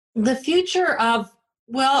The future of,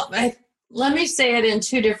 let me say it in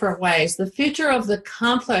two different ways. The future of the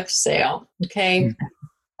complex sale, okay,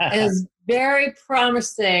 is very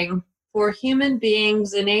promising for human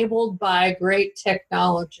beings enabled by great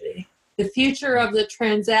technology. The future of the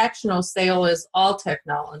transactional sale is all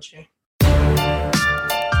technology.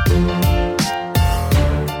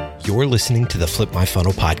 You're listening to the Flip My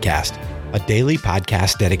Funnel podcast, a daily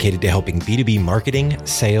podcast dedicated to helping B2B marketing,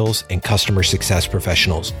 sales, and customer success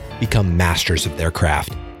professionals become masters of their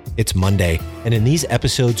craft. It's Monday, and in these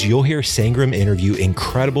episodes, you'll hear Sangram interview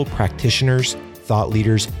incredible practitioners, thought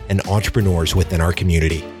leaders, and entrepreneurs within our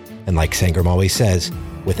community. And like Sangram always says,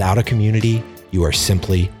 without a community, you are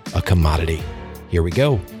simply a commodity. Here we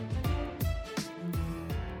go.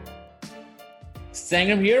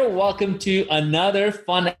 Sangram here. Welcome to another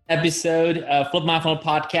fun episode of Flip My Funnel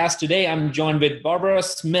podcast. Today, I'm joined with Barbara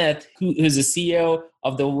Smith, who is the CEO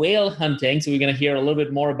of the Whale Hunting. So we're going to hear a little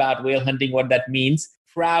bit more about whale hunting, what that means.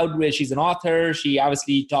 She's an author. She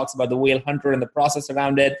obviously talks about the whale hunter and the process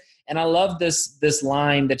around it. And I love this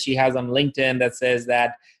line that she has on LinkedIn that says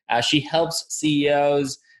that she helps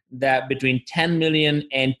CEOs that between 10 million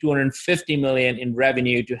and 250 million in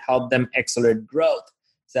revenue to help them accelerate growth.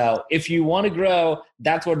 So if you want to grow,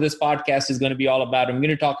 that's what this podcast is going to be all about. I'm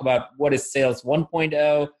going to talk about what is sales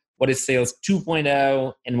 1.0, what is sales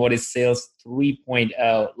 2.0, and what is sales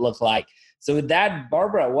 3.0 look like. So with that,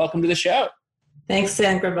 Barbara, welcome to the show. Thanks,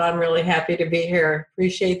 Sangram. I'm really happy to be here.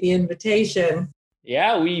 Appreciate the invitation.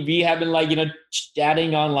 Yeah, we have been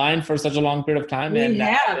chatting online for such a long period of time.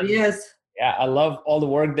 Yes. Yeah, I love all the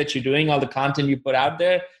work that you're doing, all the content you put out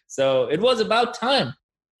there. So it was about time.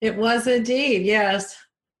 It was indeed, yes.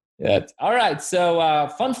 Yeah. All right. So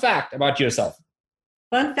fun fact about yourself.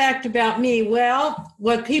 Fun fact about me. Well,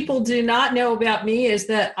 what people do not know about me is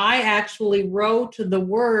that I actually wrote the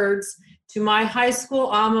words to my high school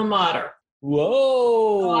alma mater.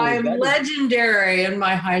 Whoa. So I'm legendary in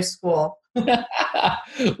my high school.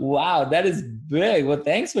 Wow, that is big. Well,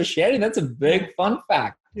 thanks for sharing. That's a big fun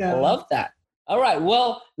fact. Yeah. I love that. All right.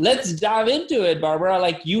 Well, let's dive into it,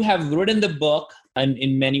 Barbara. You have written the book and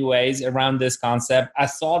in many ways around this concept. I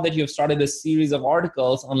saw that you've started a series of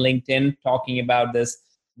articles on LinkedIn talking about this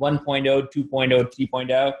 1.0, 2.0,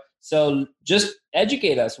 3.0. So just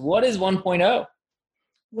educate us. What is 1.0?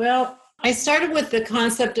 Well, I started with the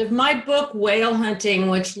concept of my book, Whale Hunting,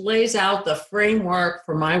 which lays out the framework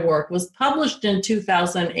for my work, was published in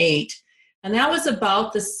 2008. And that was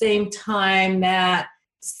about the same time that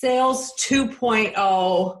Sales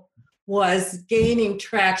 2.0 was gaining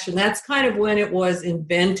traction. That's kind of when it was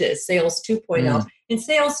invented, Sales 2.0. And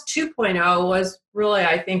Sales 2.0 was really,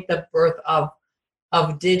 I think, the birth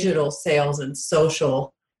of digital sales and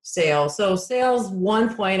social sales. So Sales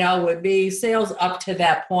 1.0 would be sales up to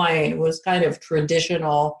that point. It was kind of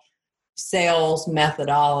traditional sales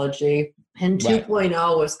methodology. And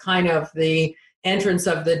 2.0 was kind of the entrance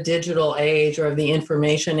of the digital age or the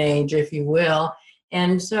information age, if you will.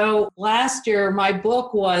 And so last year, my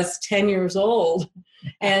book was 10 years old.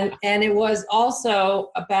 And it was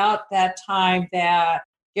also about that time that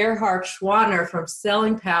Gerhard Schwanner from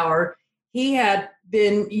Selling Power, he had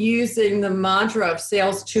been using the mantra of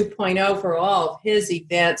Sales 2.0 for all of his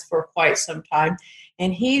events for quite some time.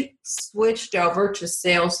 And he switched over to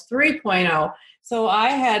Sales 3.0. So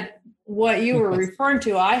I had, what you were referring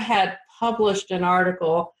to, I had published an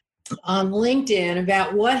article on LinkedIn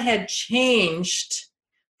about what had changed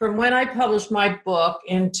from when I published my book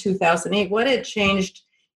in 2008, what had changed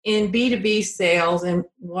in B2B sales and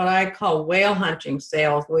what I call whale hunting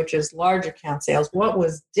sales, which is large account sales. What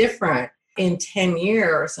was different in 10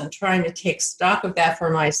 years, and trying to take stock of that for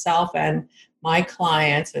myself and my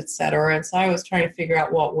clients, et cetera. And so I was trying to figure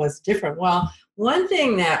out what was different. Well, one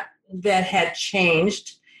thing that had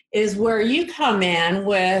changed is where you come in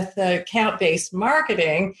with account-based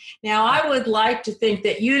marketing. Now, I would like to think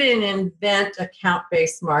that you didn't invent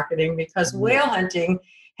account-based marketing, because whale hunting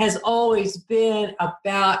has always been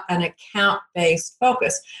about an account-based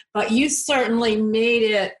focus, but you certainly made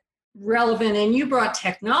it relevant and you brought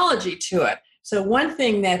technology to it. So one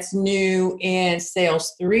thing that's new in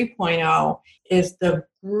Sales 3.0 is the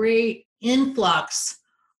great influx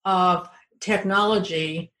of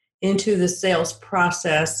technology into the sales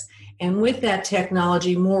process. And with that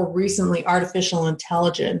technology, more recently, artificial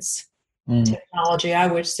intelligence technology, I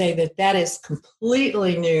would say that is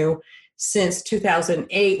completely new since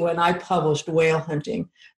 2008 when I published Whale Hunting.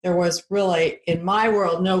 There was really, in my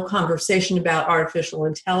world, no conversation about artificial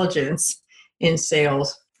intelligence in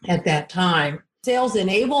sales at that time. Sales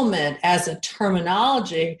enablement as a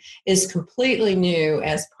terminology is completely new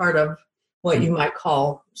as part of what you might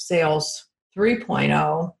call Sales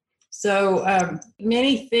 3.0. So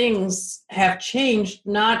many things have changed,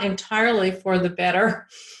 not entirely for the better,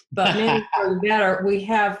 but maybe for the better. We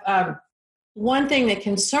have one thing that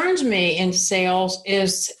concerns me in sales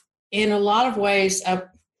is, in a lot of ways,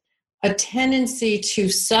 a tendency to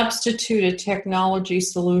substitute a technology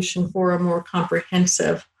solution for a more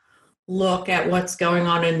comprehensive look at what's going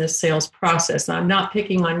on in the sales process. I'm not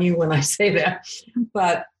picking on you when I say that,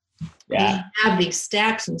 but we have these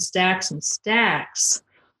stacks and stacks and stacks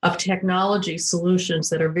of technology solutions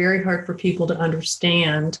that are very hard for people to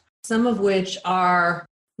understand, some of which are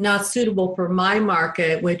not suitable for my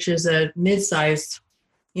market, which is a mid-sized,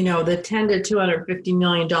 the $10 to $250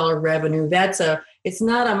 million revenue. It's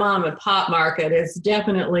not a mom and pop market. It's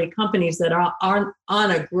definitely companies that are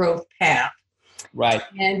on a growth path. Right.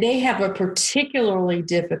 And they have a particularly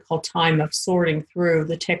difficult time of sorting through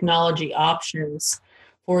the technology options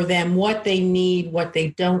for them, what they need, what they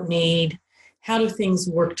don't need, how do things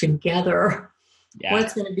work together,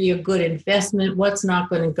 what's going to be a good investment, what's not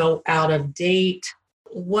going to go out of date,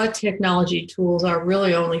 what technology tools are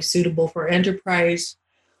really only suitable for enterprise.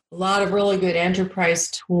 A lot of really good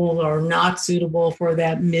enterprise tools are not suitable for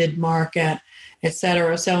that mid-market, et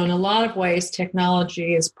cetera. So in a lot of ways,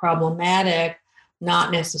 technology is problematic,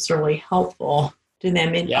 not necessarily helpful to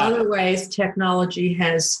them. In other ways, technology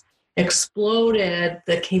has exploded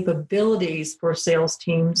the capabilities for sales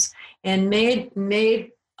teams and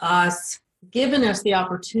given us the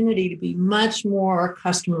opportunity to be much more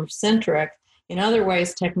customer-centric. In other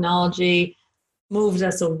ways, technology moves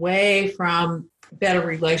us away from better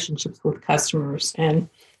relationships with customers. And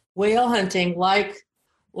whale hunting, like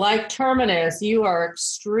Terminus, you are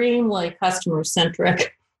extremely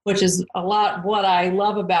customer-centric, which is a lot what I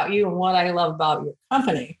love about you and what I love about your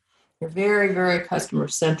company. You're very, very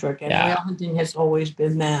customer-centric, and whale hunting has always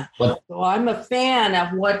been that. So I'm a fan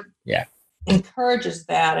of what encourages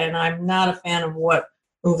that, and I'm not a fan of what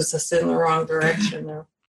moves us in the wrong direction there.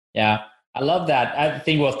 Yeah, I love that. I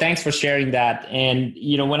think, well, thanks for sharing that. And,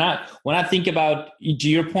 when I think about, to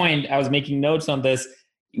your point, I was making notes on this.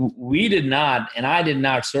 We did not, and I did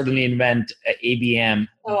not certainly invent ABM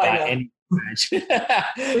by any stretch.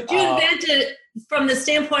 But you invented from the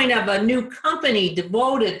standpoint of a new company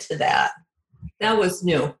devoted to that. That was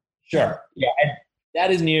new. Sure. Yeah. That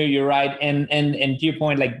is new. You're right. And to your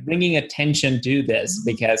point, like bringing attention to this,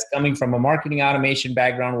 because coming from a marketing automation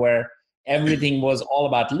background where everything was all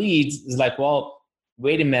about leads, is like, well,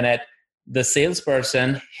 wait a minute. The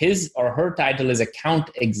salesperson, his or her title is account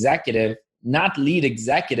executive, not lead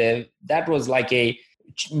executive. That was like a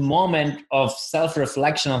moment of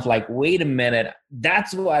self-reflection of like, wait a minute,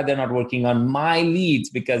 that's why they're not working on my leads,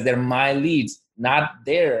 because they're my leads, not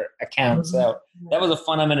their account. So that was a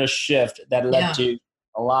fundamental shift that led to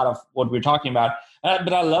a lot of what we're talking about.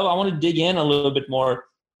 But I want to dig in a little bit more.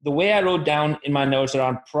 The way I wrote down in my notes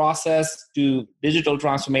around process to digital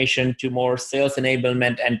transformation to more sales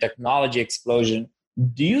enablement and technology explosion,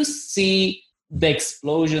 do you see the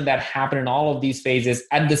explosion that happened in all of these phases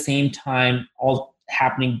at the same time, all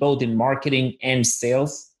happening both in marketing and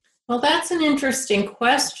sales? Well, that's an interesting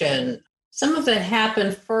question. Some of it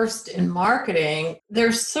happened first in marketing.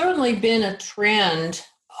 There's certainly been a trend,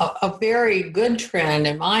 a very good trend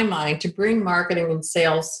in my mind, to bring marketing and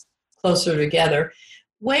sales closer together.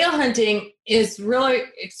 Whale hunting is really,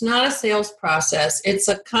 it's not a sales process. It's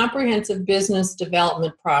a comprehensive business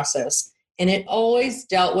development process. And it always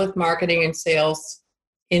dealt with marketing and sales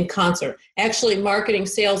in concert. Actually, marketing,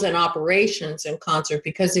 sales, and operations in concert.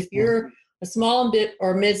 Because if you're a small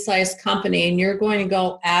or mid-sized company and you're going to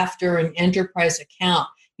go after an enterprise account,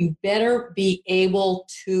 you better be able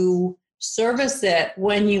to service it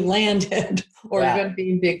when you land it, or you're going to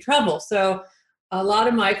be in big trouble. So a lot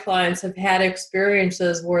of my clients have had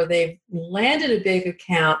experiences where they've landed a big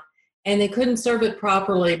account and they couldn't serve it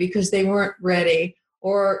properly because they weren't ready.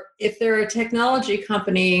 Or if they're a technology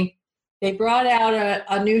company, they brought out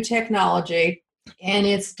a new technology and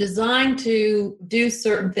it's designed to do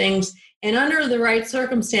certain things. And under the right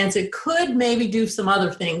circumstance, it could maybe do some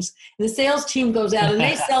other things. And the sales team goes out and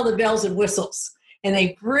they sell the bells and whistles. And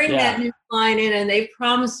they bring that new client in and they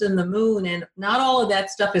promised them the moon. And not all of that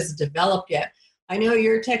stuff is developed yet. I know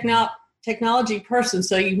you're a technology person,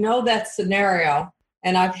 so you know that scenario.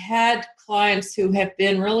 And I've had clients who have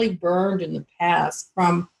been really burned in the past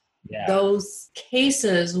from those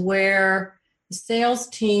cases where the sales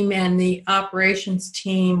team and the operations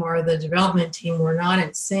team or the development team were not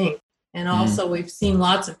in sync. And also we've seen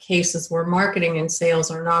lots of cases where marketing and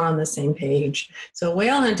sales are not on the same page. So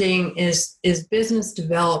whale hunting is business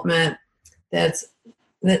development that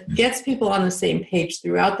gets people on the same page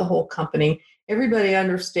throughout the whole company. Everybody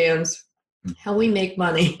understands how we make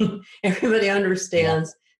money. Everybody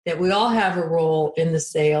understands that we all have a role in the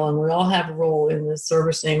sale and we all have a role in the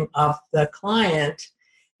servicing of the client.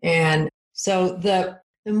 And so the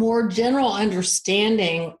more general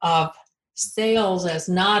understanding of sales as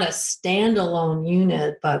not a standalone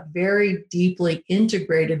unit, but very deeply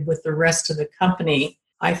integrated with the rest of the company,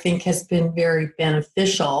 I think has been very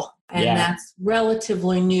beneficial. And that's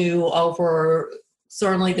relatively new over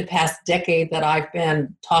certainly the past decade that I've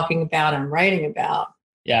been talking about and writing about.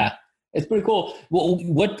 Yeah, it's pretty cool. Well,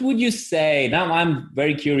 what would you say? Now I'm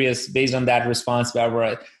very curious based on that response,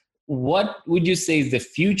 Barbara. What would you say is the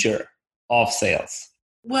future of sales?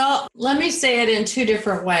 Well, let me say it in two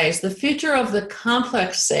different ways. The future of the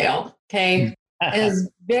complex sale, is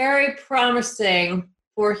very promising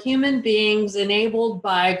for human beings enabled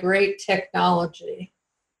by great technology.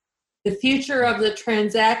 The future of the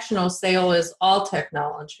transactional sale is all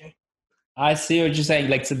technology. I see what you're saying.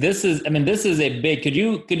 Like, so this is a big, could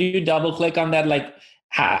you double click on that? Like,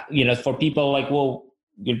 for people like, well,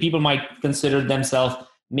 people might consider themselves,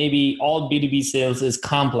 maybe all B2B sales is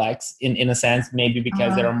complex in a sense, maybe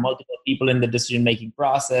because there are multiple people in the decision-making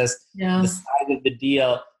process, the size of the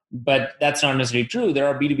deal, but that's not necessarily true. There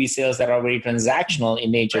are B2B sales that are very transactional in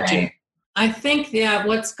nature too. I think that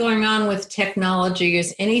what's going on with technology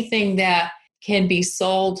is anything that can be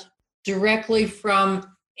sold directly from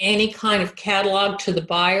any kind of catalog to the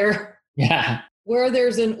buyer. Yeah. Where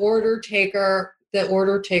there's an order taker, the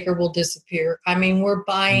order taker will disappear. I mean, we're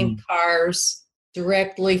buying cars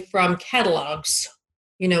directly from catalogs,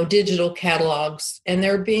 digital catalogs, and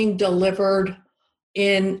they're being delivered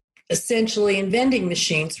essentially in vending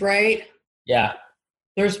machines, right? Yeah.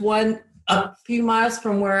 There's one a few miles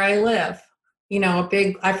from where I live, a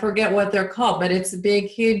big, I forget what they're called, but it's a big,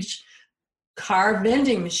 huge car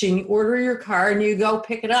vending machine. You order your car and you go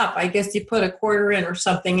pick it up. I guess you put a quarter in or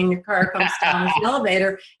something and your car comes down the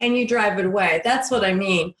elevator and you drive it away. That's what I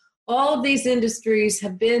mean. All of these industries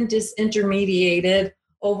have been disintermediated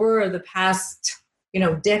over the past,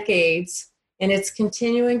 decades, and it's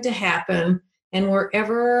continuing to happen. And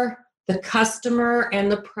wherever the customer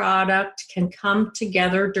and the product can come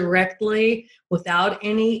together directly without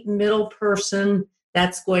any middle person,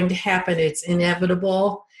 that's going to happen. It's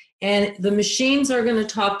inevitable. And the machines are going to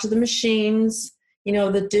talk to the machines.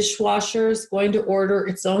 The dishwasher is going to order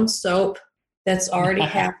its own soap. That's already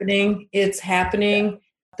happening. It's happening.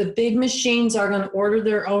 The big machines are going to order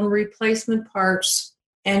their own replacement parts.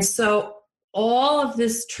 And so all of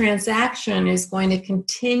this transaction is going to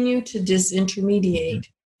continue to disintermediate.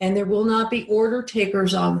 And there will not be order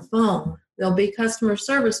takers on the phone. There'll be customer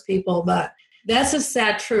service people, but that's a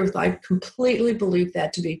sad truth. I completely believe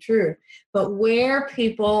that to be true. But where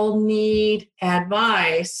people need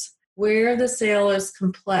advice, where the sale is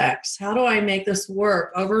complex, how do I make this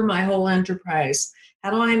work over my whole enterprise? How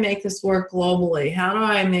do I make this work globally? How do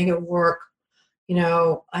I make it work?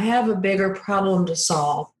 I have a bigger problem to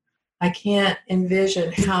solve. I can't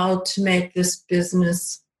envision how to make this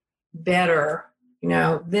business better.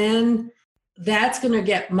 Then that's going to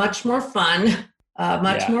get much more fun,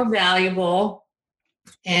 much more valuable,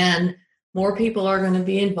 and more people are going to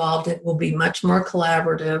be involved. It will be much more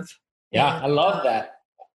collaborative. Yeah, I love that.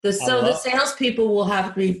 The salespeople will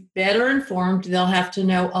have to be better informed. They'll have to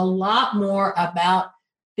know a lot more about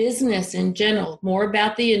business in general, more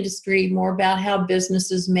about the industry, more about how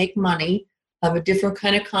businesses make money, have a different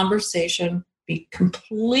kind of conversation, be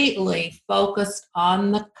completely focused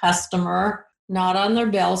on the customer, not on their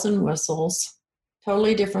bells and whistles.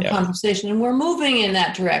 Totally different conversation. And we're moving in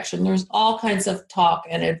that direction. There's all kinds of talk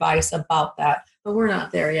and advice about that, but we're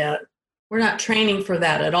not there yet. We're not training for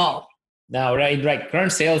that at all. No, right.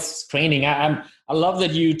 Current sales training. I love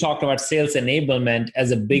that you talked about sales enablement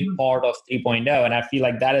as a big part of 3.0. And I feel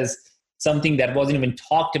like that is something that wasn't even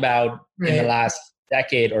talked about in the last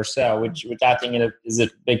decade or so, which I think is a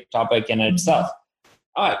big topic in itself.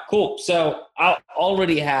 All right, cool. So I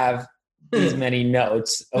already have these many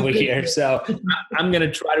notes over here. So I'm going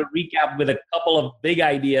to try to recap with a couple of big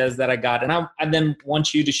ideas that I got. And I then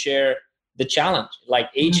want you to share the challenge, like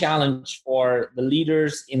a challenge for the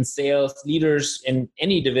leaders in sales, leaders in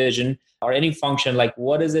any division or any function. Like,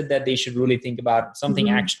 what is it that they should really think about? Something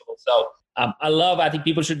actionable. So I think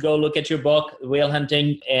people should go look at your book, Whale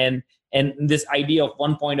Hunting, and this idea of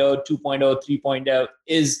 1.0, 2.0, 3.0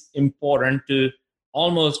 is important to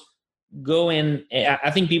almost go in. I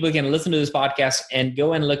think people can listen to this podcast and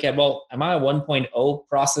go and look at, well, am I a 1.0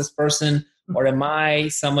 process person? Or am I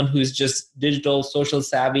someone who's just digital, social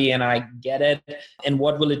savvy, and I get it? And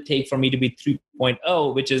what will it take for me to be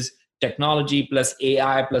 3.0, which is technology plus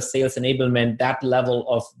AI plus sales enablement, that level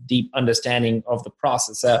of deep understanding of the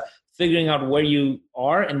process. figuring out where you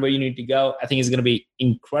are and where you need to go, I think is going to be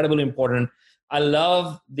incredibly important. I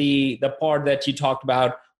love the part that you talked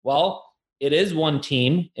about. Well, it is one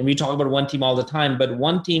team, and we talk about one team all the time, but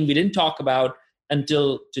one team we didn't talk about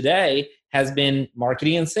until today has been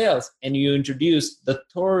marketing and sales. And you introduced the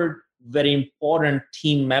third very important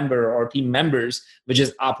team member or team members, which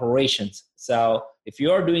is operations. So if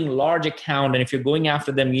you're doing large account and if you're going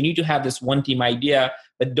after them, you need to have this one team idea,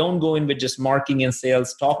 but don't go in with just marketing and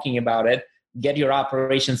sales talking about it. Get your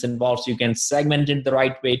operations involved so you can segment it the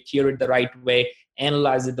right way, tier it the right way,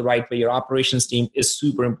 analyze it the right way. Your operations team is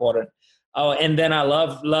super important. Oh, and then I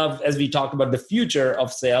love as we talked about the future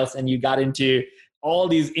of sales, and you got into all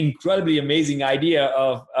these incredibly amazing idea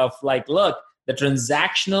of like, look, the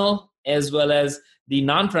transactional as well as the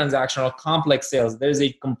non-transactional complex sales. There's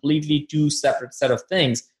a completely two separate set of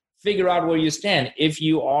things. Figure out where you stand. If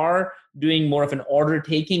you are doing more of an order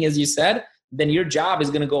taking, as you said, then your job is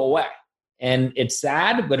going to go away. And it's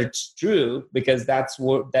sad, but it's true, because that's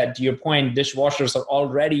what, that to your point, dishwashers are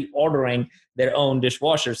already ordering their own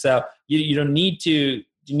dishwasher. So you don't need to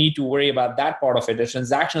worry about that part of it. The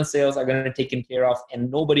transactional sales are going to be taken care of, and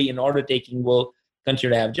nobody in order taking will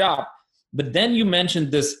continue to have job. But then you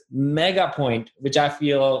mentioned this mega point, which I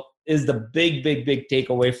feel is the big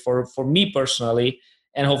takeaway for me personally,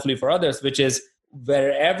 and hopefully for others, which is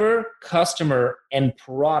wherever customer and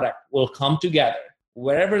product will come together,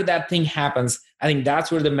 wherever that thing happens, I think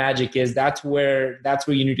that's where the magic is. That's where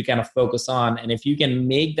you need to kind of focus on. And if you can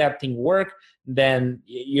make that thing work, then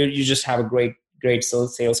you just have a great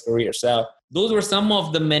sales career. So those were some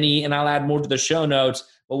of the many, and I'll add more to the show notes.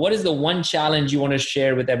 But what is the one challenge you want to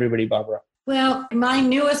share with everybody, Barbara? Well, my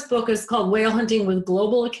newest book is called Whale Hunting with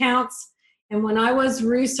Global Accounts. And when I was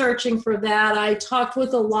researching for that, I talked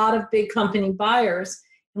with a lot of big company buyers.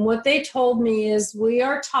 And what they told me is, we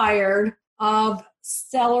are tired of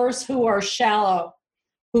sellers who are shallow,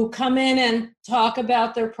 who come in and talk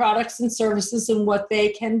about their products and services and what they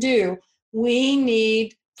can do. We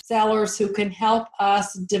need sellers who can help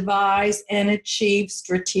us devise and achieve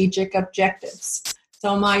strategic objectives.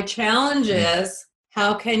 So my challenge is,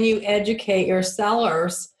 how can you educate your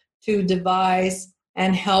sellers to devise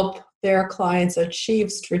and help their clients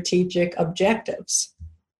achieve strategic objectives?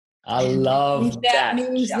 I love that. That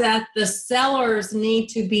means that the sellers need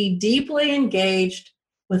to be deeply engaged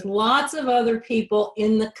with lots of other people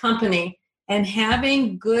in the company and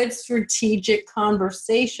having good strategic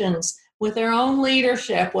conversations with their own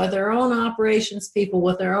leadership, with their own operations people,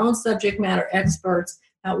 with their own subject matter experts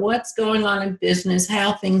about what's going on in business,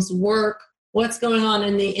 how things work, what's going on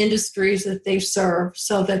in the industries that they serve,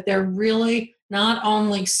 so that they're really not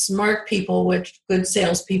only smart people, which good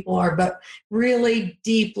salespeople are, but really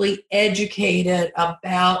deeply educated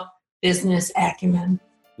about business acumen.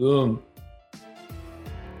 Boom.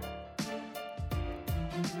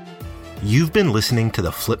 You've been listening to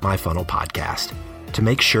the Flip My Funnel podcast. To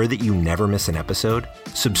make sure that you never miss an episode,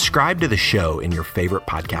 subscribe to the show in your favorite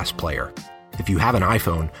podcast player. If you have an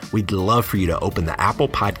iPhone, we'd love for you to open the Apple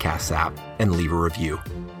Podcasts app and leave a review.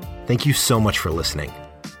 Thank you so much for listening.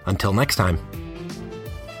 Until next time.